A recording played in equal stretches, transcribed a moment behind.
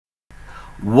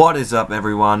What is up,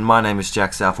 everyone? My name is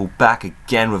Jack Southall, back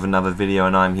again with another video,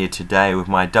 and I'm here today with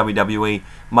my WWE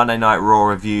Monday Night Raw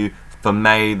review for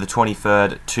May the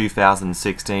 23rd,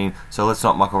 2016. So let's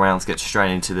not muck around, let's get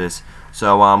straight into this.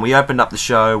 So we opened up the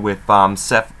show with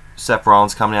Seth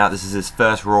Rollins coming out. This is his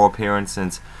first Raw appearance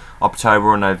since October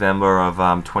or November of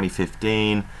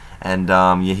 2015,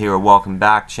 and you hear a welcome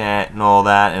back chant and all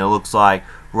that, and it looks like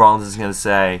Rollins is going to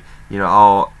say, you know,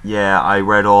 oh yeah, I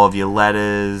read all of your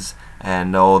letters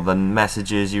and all the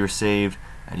messages you received,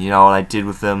 and you know what I did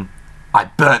with them? I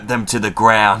burnt them to the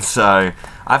ground. So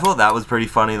I thought that was pretty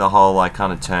funny, the whole like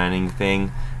kind of turning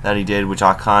thing that he did, which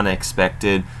I kind of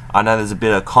expected. I know there's a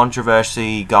bit of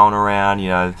controversy going around, you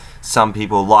know, some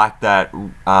people like that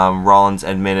Rollins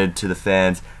admitted to the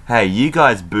fans, hey, you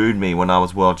guys booed me when I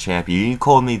was world champion. You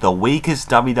called me the weakest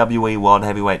WWE World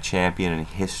Heavyweight Champion in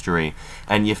history,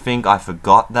 and you think I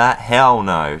forgot that? Hell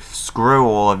no. Screw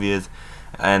all of you.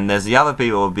 And there's the other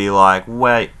people who will be like,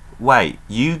 wait,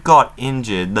 you got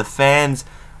injured. The fans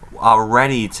are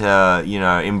ready to, you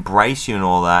know, embrace you and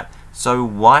all that. So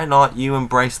why not you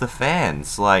embrace the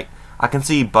fans? Like, I can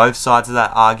see both sides of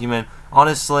that argument.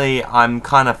 Honestly, I'm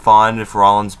kind of fine with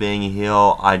Rollins being a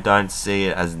heel. I don't see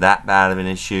it as that bad of an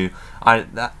issue.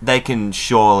 They can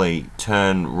surely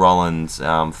turn Rollins'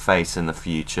 face in the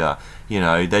future. You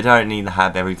know, they don't need to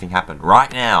have everything happen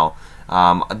right now.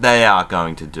 They are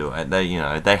going to do it.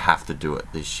 They have to do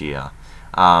it this year.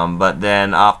 But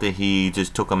then after he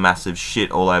just took a massive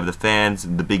shit all over the fans,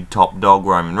 the big top dog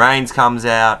Roman Reigns comes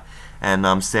out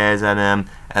and stares at him,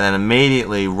 and then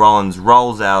immediately Rollins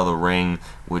rolls out of the ring,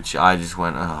 which I just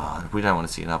went, oh, we don't want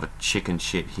to see another chicken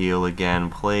shit heel again,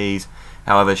 please.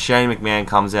 However, Shane McMahon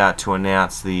comes out to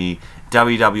announce the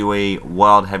WWE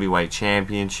World Heavyweight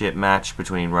Championship match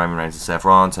between Roman Reigns and Seth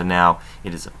Rollins, so now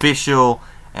it is official.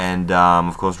 And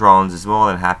of course Rollins is more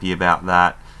than happy about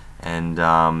that, and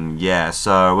yeah,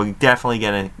 so we're definitely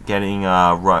getting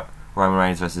Roman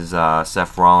Reigns versus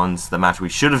Seth Rollins, the match we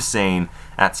should have seen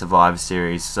at Survivor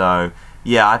Series. So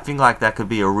yeah, I think like that could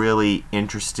be a really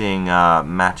interesting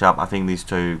matchup. I think these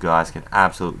two guys can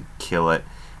absolutely kill it.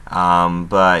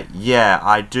 But yeah,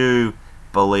 I do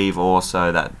believe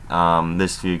also that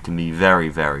this feud can be very,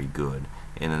 very good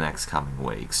in the next coming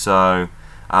weeks. So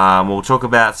we'll talk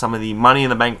about some of the Money in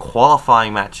the Bank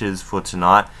qualifying matches for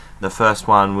tonight. The first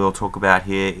one we'll talk about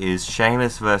here is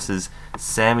Sheamus versus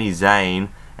Sami Zayn,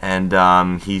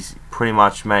 and he pretty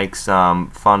much makes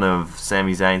fun of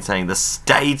Sami Zayn, saying the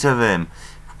state of him,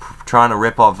 trying to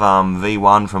rip off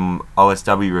V1 from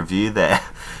OSW Review there.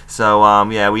 So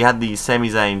yeah, we had the Sami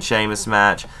Zayn Sheamus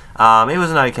match. It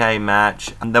was an okay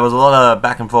match. There was a lot of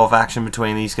back and forth action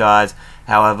between these guys.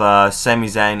 However, Sami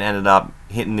Zayn ended up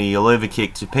hitting the Aluva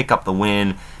kick to pick up the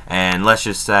win, and let's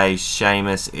just say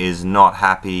Sheamus is not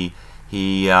happy.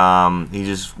 He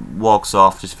just walks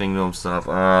off, just thinking to himself,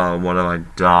 oh, what have I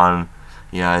done?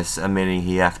 You know, admitting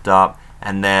he effed up.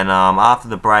 And then after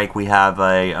the break, we have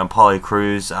a Apollo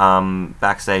Crews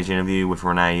backstage interview with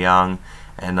Renee Young,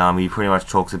 and he pretty much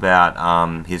talks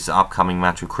about his upcoming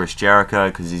match with Chris Jericho,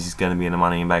 because he's going to be in the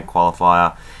Money in the Bank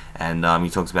qualifier. And he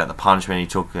talks about the punishment, he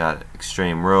talks about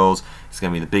Extreme Rules. It's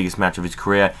going to be the biggest match of his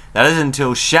career. That is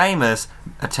until Sheamus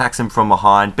attacks him from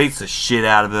behind, beats the shit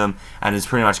out of him, and is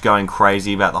pretty much going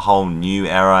crazy about the whole new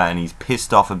era, and he's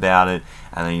pissed off about it,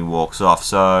 and then he walks off.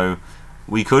 So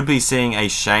we could be seeing a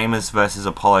Sheamus versus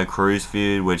Apollo Crews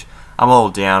feud, which I'm all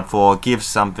down for. Gives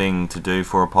something to do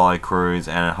for Apollo Crews,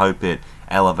 and I hope it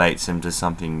elevates him to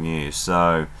something new.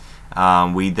 So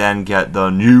we then get the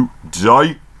New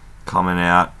Day coming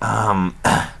out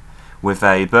with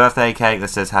a birthday cake that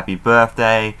says happy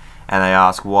birthday, and they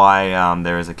ask why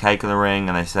there is a cake in the ring,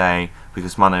 and they say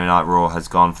because Monday Night Raw has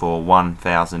gone for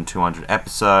 1,200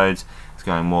 episodes, it's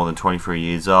going more than 23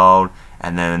 years old.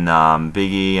 And then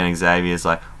Big E and Xavier's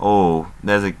like, oh,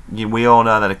 we all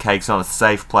know that a cake's not a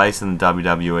safe place in the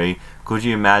WWE. Could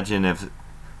you imagine if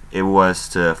it was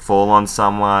to fall on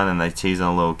someone and they tease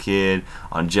on a little kid,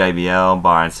 on JBL,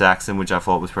 Byron Saxton, which I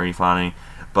thought was pretty funny.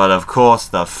 But of course,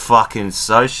 the fucking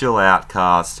social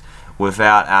outcast,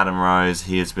 without Adam Rose,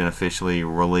 he has been officially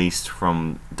released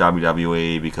from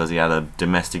WWE because he had a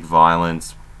domestic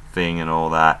violence thing and all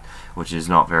that, which is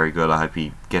not very good. I hope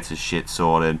he gets his shit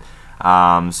sorted.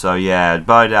 So yeah,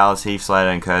 Bo Dallas, Heath Slater,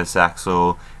 and Curtis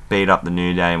Axel beat up the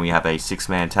New Day, and we have a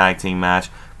 6-man tag team match.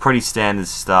 Pretty standard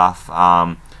stuff.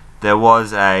 There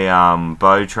was a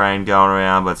Bo train going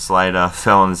around, but Slater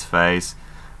fell on his face,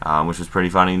 which was pretty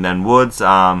funny. And then Woods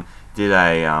did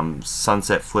a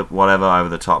sunset flip whatever over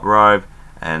the top rope,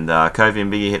 and Kofi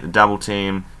and Biggie hit the double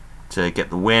team to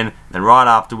get the win. Then right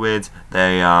afterwards,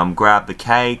 they grabbed the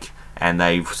cake and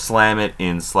they slam it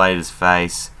in Slater's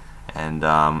face. And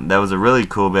there was a really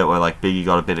cool bit where like Biggie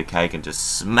got a bit of cake and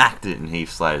just smacked it in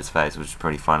Heath Slater's face, which is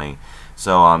pretty funny.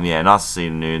 So yeah, nice to see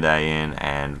the New Day in,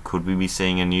 and could we be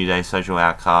seeing a New Day Social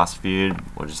Outcast feud?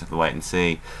 We'll just have to wait and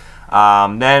see.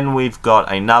 Then we've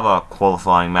got another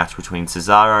qualifying match between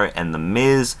Cesaro and The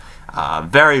Miz.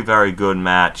 Very, very good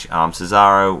match.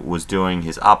 Cesaro was doing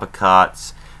his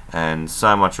uppercuts and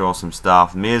so much awesome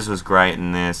stuff. Miz was great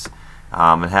in this,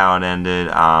 and how it ended.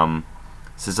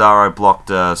 Cesaro blocked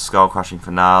a skull-crushing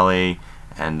finale,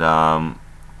 and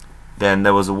then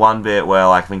there was a one bit where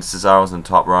like, I think Cesaro was on the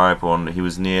top rope, or he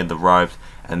was near the ropes,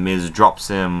 and Miz drops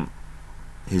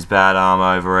his bad arm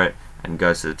over it and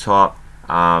goes to the top.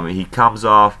 He comes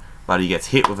off, but he gets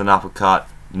hit with an uppercut,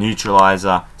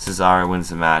 neutralizer. Cesaro wins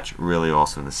the match. Really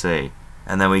awesome to see.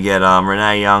 And then we get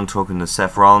Renee Young talking to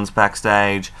Seth Rollins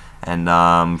backstage,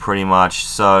 and pretty much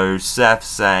so Seth's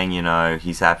saying, you know,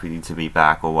 he's happy to be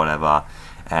back or whatever.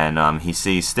 And he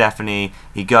sees Stephanie.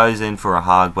 He goes in for a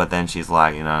hug, but then she's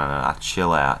like, no,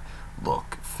 chill out.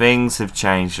 Look, things have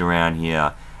changed around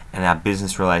here, and our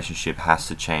business relationship has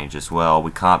to change as well.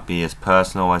 We can't be as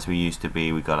personal as we used to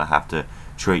be. We're gonna have to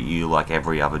treat you like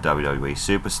every other WWE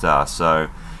superstar. So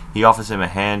he offers him a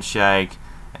handshake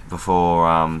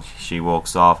before she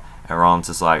walks off. And Ron's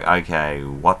just like, okay,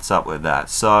 what's up with that?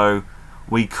 So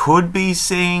we could be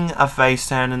seeing a face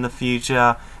turn in the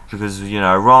future, because, you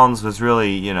know, Rollins was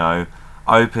really, you know,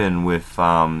 open with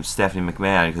Stephanie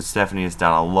McMahon, because Stephanie has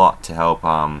done a lot to help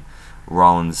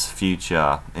Rollins'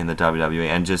 future in the WWE,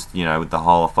 and just, you know, with the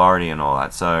whole authority and all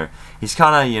that. So he's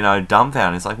kind of, you know,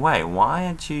 dumbfounded. He's like, wait, why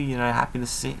aren't you, you know, happy to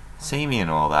see me and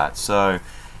all that? So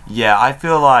yeah, I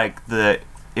feel like that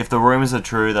if the rumors are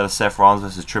true that a Seth Rollins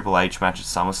versus Triple H match at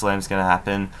SummerSlam is going to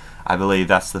happen, I believe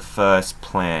that's the first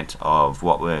plant of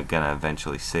what we're going to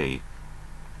eventually see.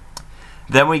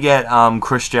 Then we get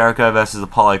Chris Jericho versus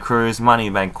Apollo Crews, Money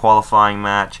in the Bank qualifying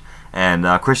match, and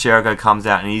Chris Jericho comes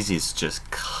out and he's just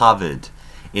covered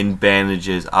in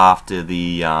bandages after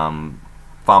the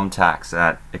thumbtacks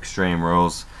at Extreme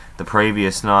Rules the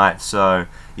previous night. So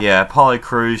yeah, Apollo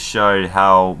Crews showed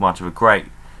how much of a great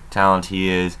talent he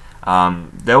is.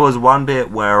 There was one bit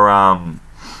where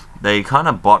they kind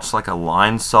of botched like a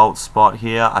line salt spot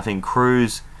here. I think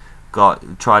Crews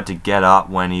tried to get up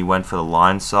when he went for the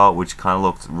line salt, which kind of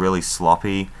looked really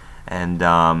sloppy, and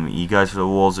he goes for the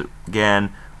walls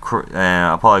again.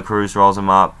 Apollo Crews rolls him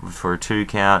up for a 2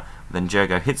 count. Then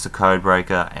Jericho hits the code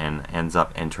breaker and ends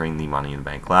up entering the Money in the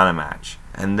Bank ladder match.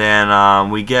 And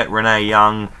then we get Renee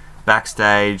Young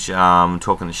backstage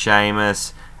talking to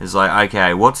Sheamus. It's like,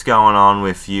 okay, what's going on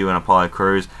with you and Apollo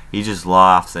Crews? He just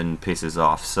laughs and pisses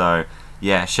off. So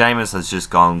yeah, Sheamus has just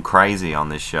gone crazy on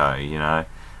this show, you know.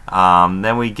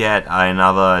 Then we get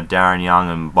another Darren Young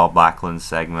and Bob Backlund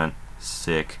segment.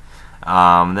 Sick.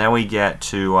 Then we get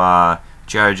to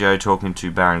JoJo talking to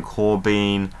Baron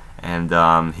Corbin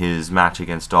and his match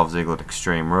against Dolph Ziggler at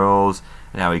Extreme Rules.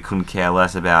 Now he couldn't care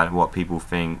less about what people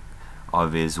think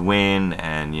of his win,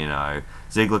 and, you know,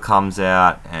 Ziggler comes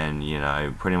out and, you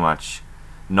know, pretty much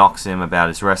knocks him about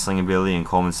his wrestling ability, and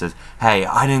Corbin says, hey,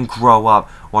 I didn't grow up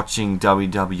watching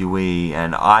WWE,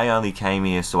 and I only came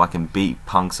here so I can beat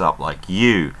punks up like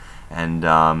you. And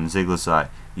Ziggler's like,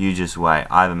 you just wait,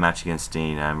 I have a match against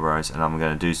Dean Ambrose, and I'm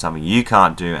going to do something you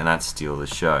can't do, and that's steal the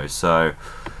show. So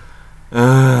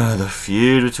the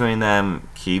feud between them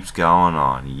keeps going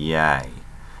on. Yay.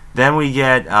 Then we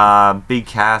get Big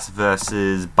Cass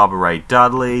versus Bubba Ray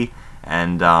Dudley,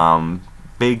 and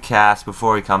Big Cass,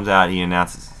 before he comes out, he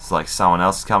announces like someone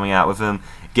else is coming out with him.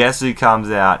 Guess who comes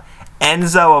out?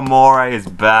 Enzo Amore is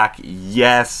back.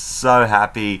 Yes, so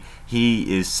happy.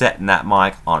 He is setting that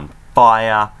mic on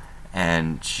fire,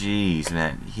 and jeez,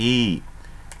 man, he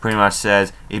pretty much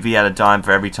says if he had a dime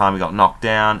for every time he got knocked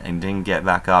down and didn't get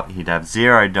back up, he'd have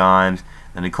 0 dimes.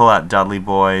 Then he called out Dudley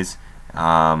Boys,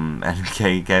 and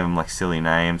he gave them like silly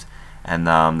names, and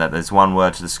that there's one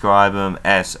word to describe them: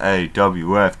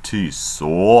 SAWFT,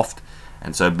 soft.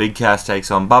 And so Big Cass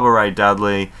takes on Bubba Ray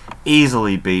Dudley,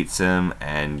 easily beats him,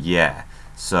 and yeah,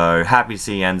 so happy to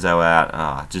see Enzo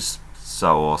out. Just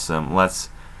so awesome. Let's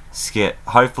skip.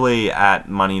 Hopefully at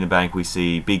Money in the Bank we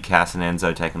see Big Cass and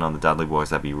Enzo taking on the Dudley Boys.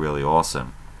 That'd be really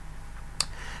awesome.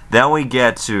 Then we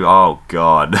get to, oh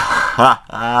god,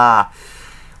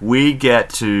 we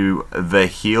get to the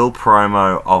heel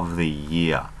promo of the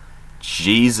year.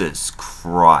 Jesus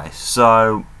Christ.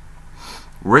 So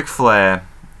Ric Flair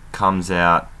comes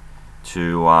out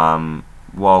to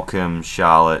welcome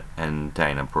Charlotte and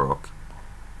Dana Brooke,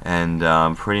 and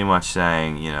pretty much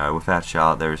saying, you know, without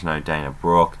Charlotte there is no Dana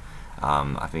Brooke.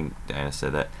 I think Dana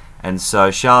said that. And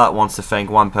so Charlotte wants to thank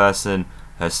one person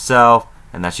herself,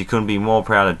 and that she couldn't be more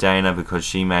proud of Dana because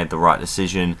she made the right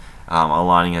decision,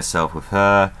 aligning herself with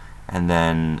her. And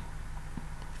then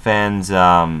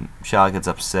Charlotte gets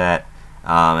upset,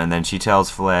 and then she tells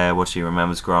Flair what she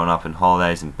remembers growing up in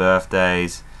holidays and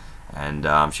birthdays. And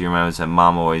she remembers her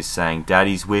mum always saying,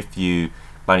 "Daddy's with you,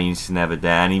 but he's never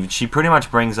there." And she pretty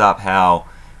much brings up how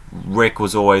Rick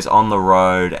was always on the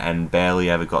road and barely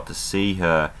ever got to see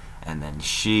her. And then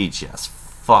she just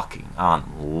fucking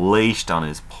unleashed on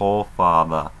his poor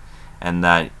father. And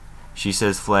that she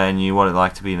says Flair knew what it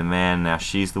like to be the man, now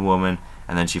she's the woman.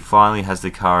 And then she finally has the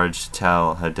courage to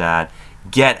tell her dad,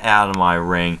 "Get out of my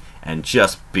ring," and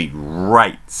just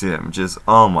berates him. Just,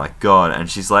 oh my god.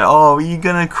 And she's like, "Oh, are you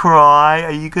gonna cry?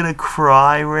 Are you gonna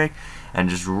cry, Rick?" And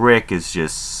just Rick is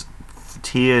just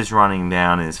tears running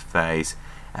down his face.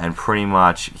 And pretty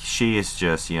much she is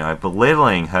just,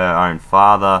 belittling her own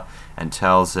father, and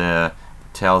tells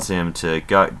him to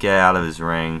get out of his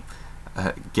ring,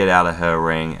 get out of her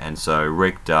ring. And so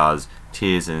Rick does,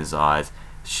 tears in his eyes.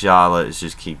 Charlotte is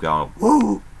just keep going,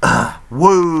 "Woo,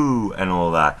 woo," and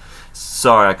all that.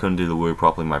 Sorry, I couldn't do the woo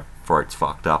properly. My throat's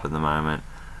fucked up at the moment.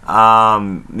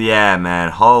 Yeah, man,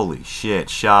 holy shit,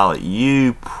 Charlotte,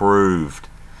 you proved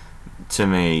to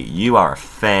me you are a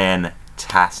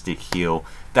fantastic heel.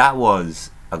 That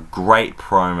was a great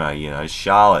promo,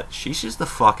 Charlotte, she's just a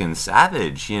fucking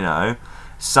savage,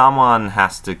 Someone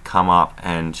has to come up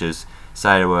and just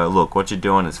say to her, "Look, what you're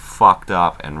doing is fucked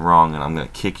up and wrong, and I'm going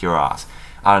to kick your ass."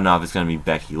 I don't know if it's going to be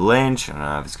Becky Lynch, I don't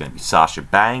know if it's going to be Sasha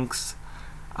Banks,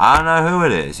 I don't know who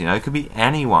it is, it could be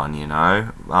anyone,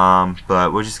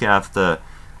 but we're just going to have to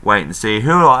wait and see.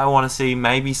 Who do I want to see?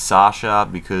 Maybe Sasha,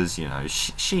 because,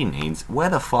 she needs, where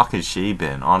the fuck has she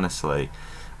been, honestly?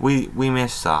 We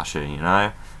miss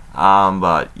Sasha,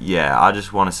 but yeah, I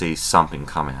just want to see something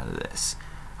come out of this.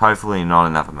 Hopefully not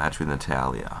another match with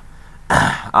Natalya.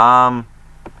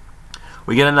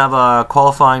 We get another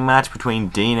qualifying match between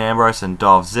Dean Ambrose and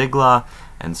Dolph Ziggler,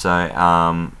 and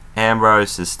so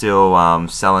Ambrose is still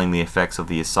selling the effects of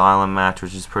the Asylum match,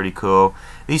 which is pretty cool.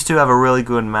 These two have a really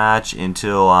good match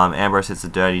until Ambrose hits the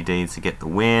Dirty Deeds to get the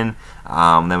win.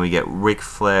 Then we get Ric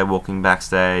Flair walking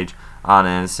backstage. Arn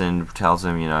Anderson tells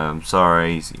him, "I'm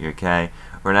sorry, you're okay."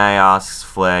 Renee asks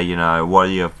Flair, "What are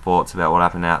your thoughts about what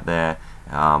happened out there?"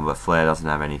 But Flair doesn't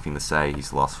have anything to say.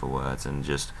 He's lost for words and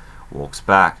just walks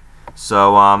back.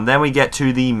 So then we get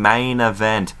to the main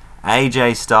event.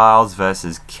 AJ Styles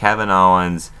versus Kevin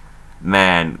Owens.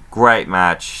 Man, great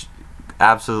match.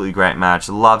 Absolutely great match.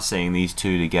 Love seeing these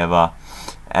two together.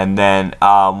 And then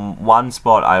one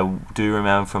spot I do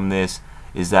remember from this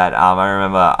is that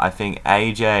I think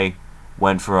AJ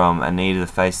went from a knee to the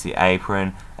face of the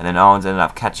apron, and then Owens ended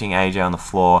up catching AJ on the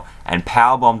floor and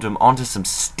powerbombed him onto some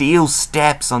steel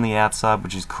steps on the outside,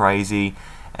 which is crazy.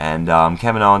 And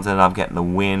Kevin Owens ended up getting the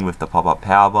win with the pop-up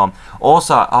powerbomb.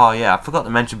 Also, oh yeah, I forgot to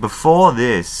mention, before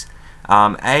this,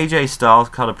 AJ Styles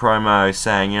cut a promo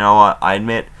saying, "You know what, I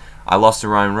admit I lost to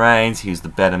Roman Reigns, he's the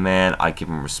better man, I give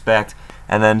him respect."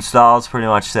 And then Styles pretty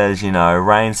much says,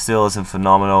 Reigns still isn't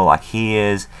phenomenal like he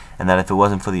is, and that if it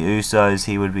wasn't for the Usos,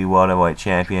 he would be World Heavyweight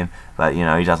Champion, but,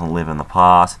 he doesn't live in the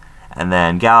past. And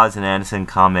then Gallows and Anderson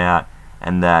come out,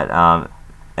 and that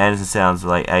Anderson sounds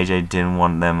like AJ didn't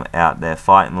want them out there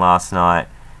fighting last night,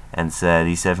 and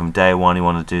he said from day one he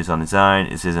wanted to do this on his own.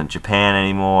 This isn't Japan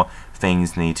anymore,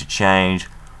 things need to change.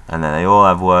 And then they all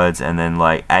have words, and then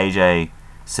AJ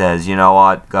says, "You know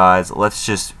what, guys,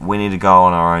 we need to go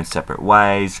on our own separate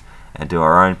ways and do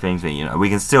our own things, but we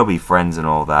can still be friends and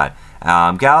all that."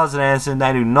 Gallows and Anderson,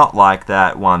 they do not like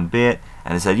that one bit,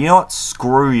 and they said, "You know what,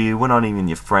 screw you, we're not even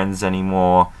your friends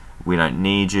anymore, we don't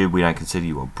need you, we don't consider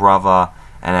you a brother."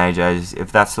 And AJ,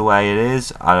 "If that's the way it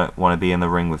is, I don't want to be in the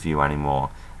ring with you anymore.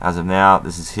 As of now,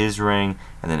 this is his ring."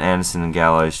 And then Anderson and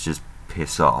Gallows just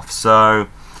piss off. So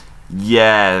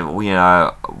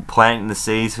yeah, planting the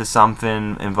seeds for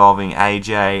something involving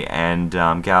AJ and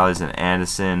Gallows and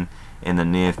Anderson in the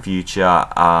near future.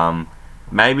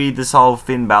 Maybe this whole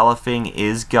Finn Balor thing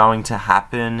is going to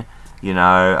happen.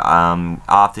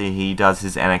 After he does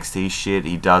his NXT shit,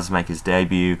 he does make his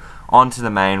debut onto the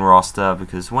main roster,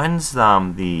 because when's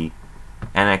the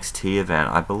NXT event?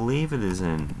 I believe it is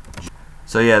in...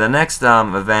 So yeah, the next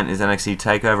event is NXT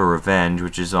TakeOver Revenge,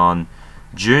 which is on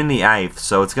June the 8th,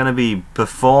 so it's going to be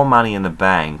before Money in the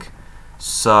Bank.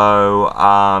 So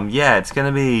yeah, it's going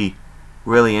to be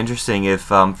really interesting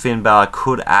if Finn Balor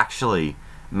could actually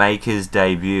make his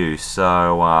debut.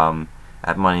 So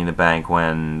at Money in the Bank,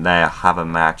 when they have a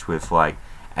match with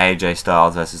AJ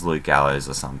Styles versus Luke Gallows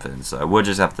or something. So we'll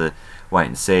just have to wait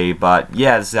and see. But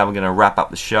yeah, this is how we're going to wrap up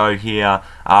the show here.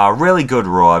 Really good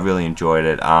Raw. I really enjoyed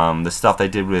it. The stuff they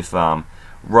did with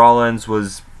Rollins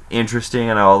was interesting.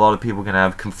 I know a lot of people can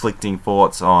have conflicting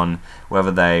thoughts on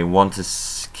whether they want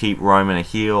to keep Roman a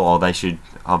heel or they should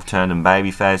have turned him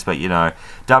babyface. But you know,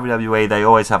 WWE, they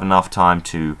always have enough time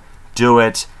to do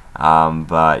it.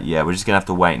 But yeah, we're just going to have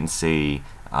to wait and see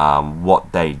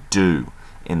what they do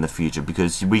in the future,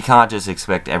 because we can't just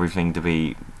expect everything to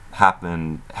be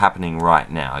happening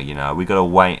right now. You know, we got to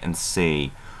wait and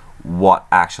see what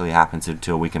actually happens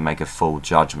until we can make a full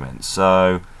judgment.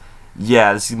 So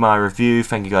yeah, this is my review.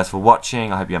 Thank you guys for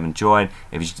watching. I hope you have enjoyed.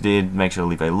 If you did, make sure to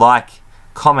leave a like,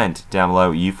 comment down below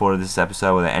what you thought of this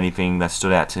episode, whether anything that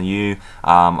stood out to you.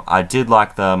 I did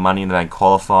like the Money in the Bank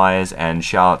qualifiers, and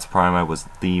Charlotte's promo was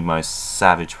the most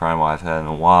savage promo I've heard in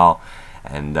a while.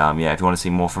 And yeah, if you want to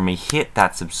see more from me, hit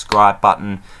that subscribe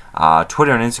button.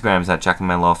 Twitter and Instagram is at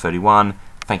JackmanLaw31.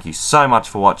 Thank you so much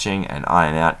for watching, and I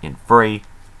am out in 3,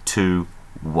 2,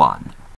 1.